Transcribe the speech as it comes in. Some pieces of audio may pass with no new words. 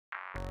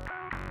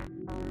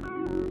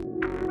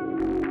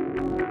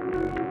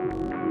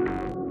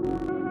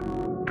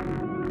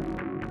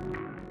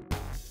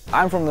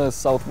I'm from the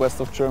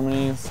southwest of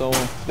Germany, so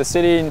the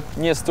city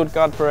near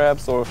Stuttgart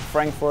perhaps, or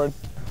Frankfurt.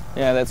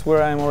 Yeah, that's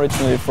where I'm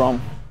originally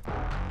from.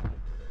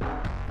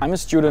 I'm a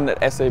student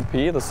at SAP,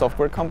 the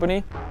software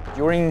company.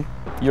 During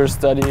your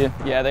study,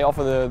 yeah, they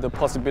offer the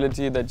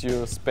possibility that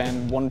you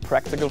spend one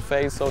practical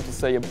phase, so to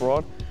say,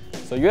 abroad.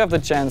 So you have the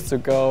chance to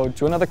go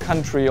to another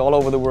country all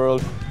over the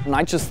world. And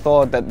I just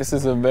thought that this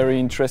is a very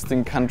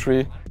interesting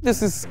country.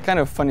 This is kind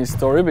of a funny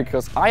story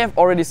because I have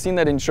already seen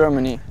that in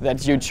Germany, that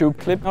YouTube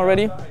clip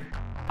already.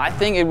 I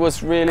think it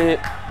was really,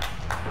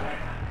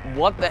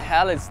 what the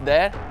hell is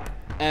that?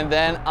 And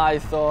then I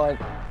thought,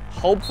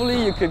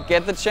 hopefully you could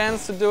get the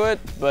chance to do it,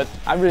 but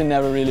I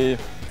never really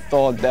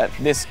thought that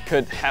this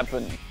could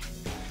happen.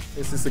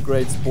 This is a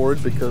great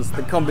sport because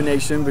the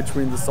combination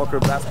between the soccer,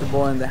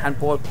 basketball and the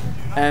handball,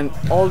 and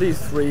all these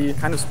three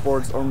kind of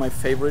sports are my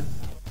favorite.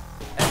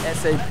 At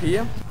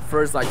SAP,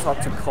 first I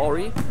talked to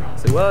Corey,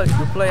 say, well,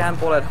 you play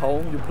handball at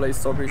home, you play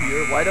soccer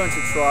here, why don't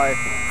you try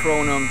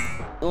Kronum?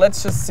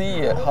 Let's just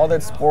see how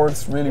that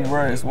sports really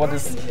works. What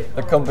is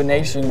the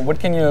combination?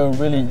 What can you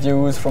really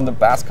use from the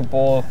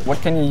basketball?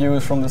 What can you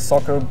use from the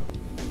soccer?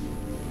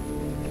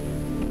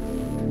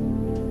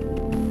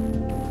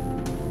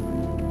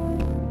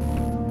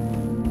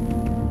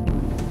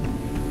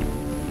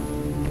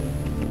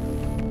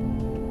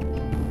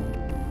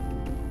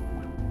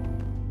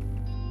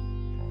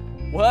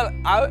 Well,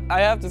 I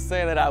have to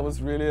say that I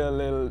was really a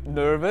little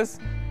nervous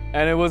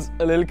and it was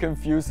a little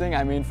confusing.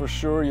 I mean, for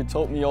sure, you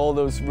told me all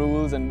those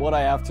rules and what I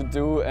have to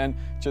do and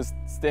just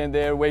stand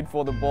there, wait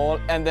for the ball.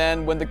 And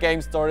then when the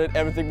game started,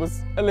 everything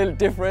was a little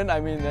different. I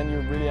mean, then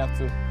you really have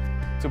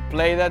to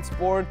play that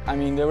sport. I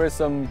mean, there were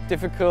some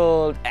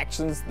difficult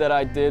actions that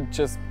I did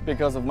just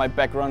because of my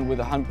background with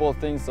the handball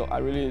thing. So I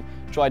really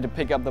tried to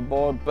pick up the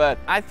ball. But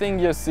I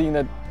think you're seeing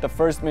that the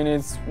first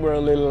minutes were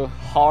a little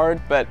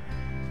hard, but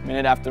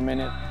minute after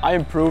minute, I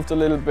improved a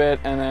little bit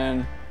and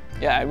then,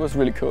 yeah, it was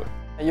really cool.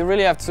 You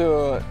really have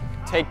to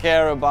take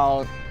care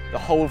about the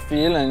whole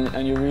field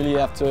and you really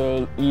have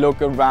to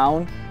look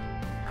around.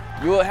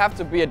 You will have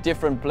to be a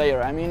different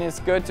player. I mean, it's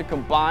good to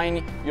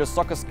combine your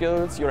soccer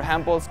skills, your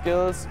handball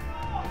skills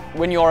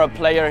when you are a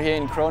player here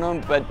in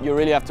Kronum, but you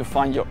really have to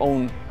find your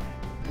own.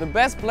 The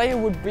best player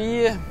would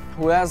be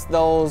who has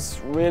those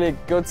really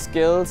good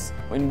skills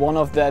in one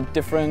of the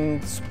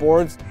different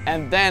sports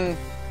and then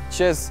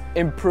just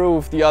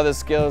improve the other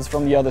skills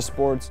from the other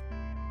sports.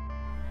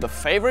 The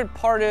favorite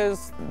part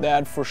is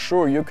that for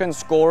sure you can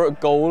score a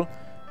goal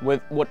with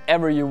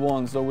whatever you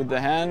want. So with the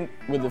hand,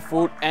 with the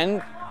foot,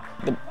 and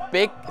the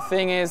big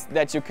thing is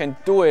that you can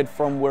do it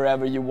from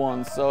wherever you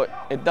want. So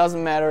it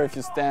doesn't matter if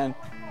you stand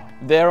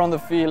there on the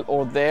field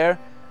or there,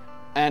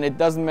 and it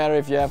doesn't matter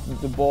if you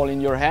have the ball in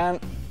your hand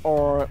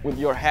or with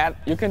your head.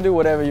 You can do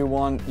whatever you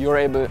want. You're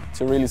able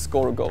to really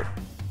score a goal.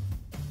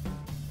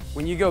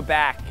 When you go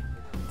back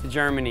to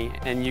Germany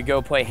and you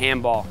go play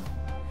handball,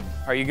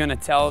 are you going to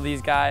tell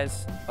these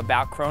guys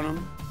about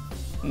Kronum?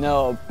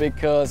 No,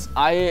 because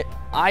I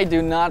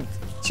do not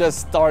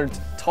just start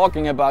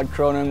talking about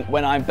Kronum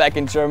when I'm back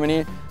in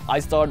Germany. I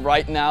start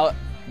right now,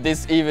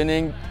 this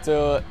evening,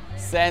 to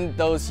send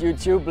those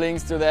YouTube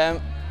links to them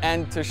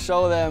and to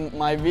show them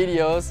my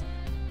videos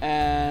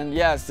and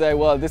yeah, say,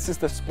 well, this is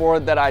the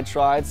sport that I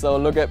tried, so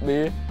look at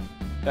me.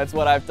 That's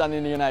what I've done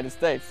in the United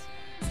States.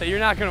 So you're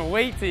not going to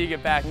wait till you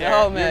get back there?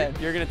 No, man.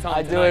 You're going to tell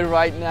them I do it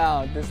right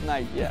now, this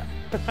night, yeah.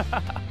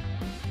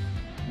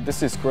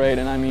 This is great,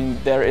 and I mean,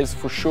 there is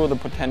for sure the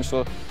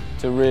potential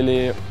to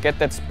really get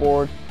that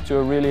sport to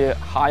a really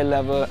high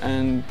level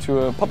and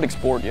to a public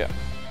sport, yeah.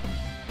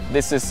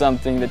 This is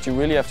something that you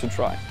really have to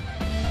try.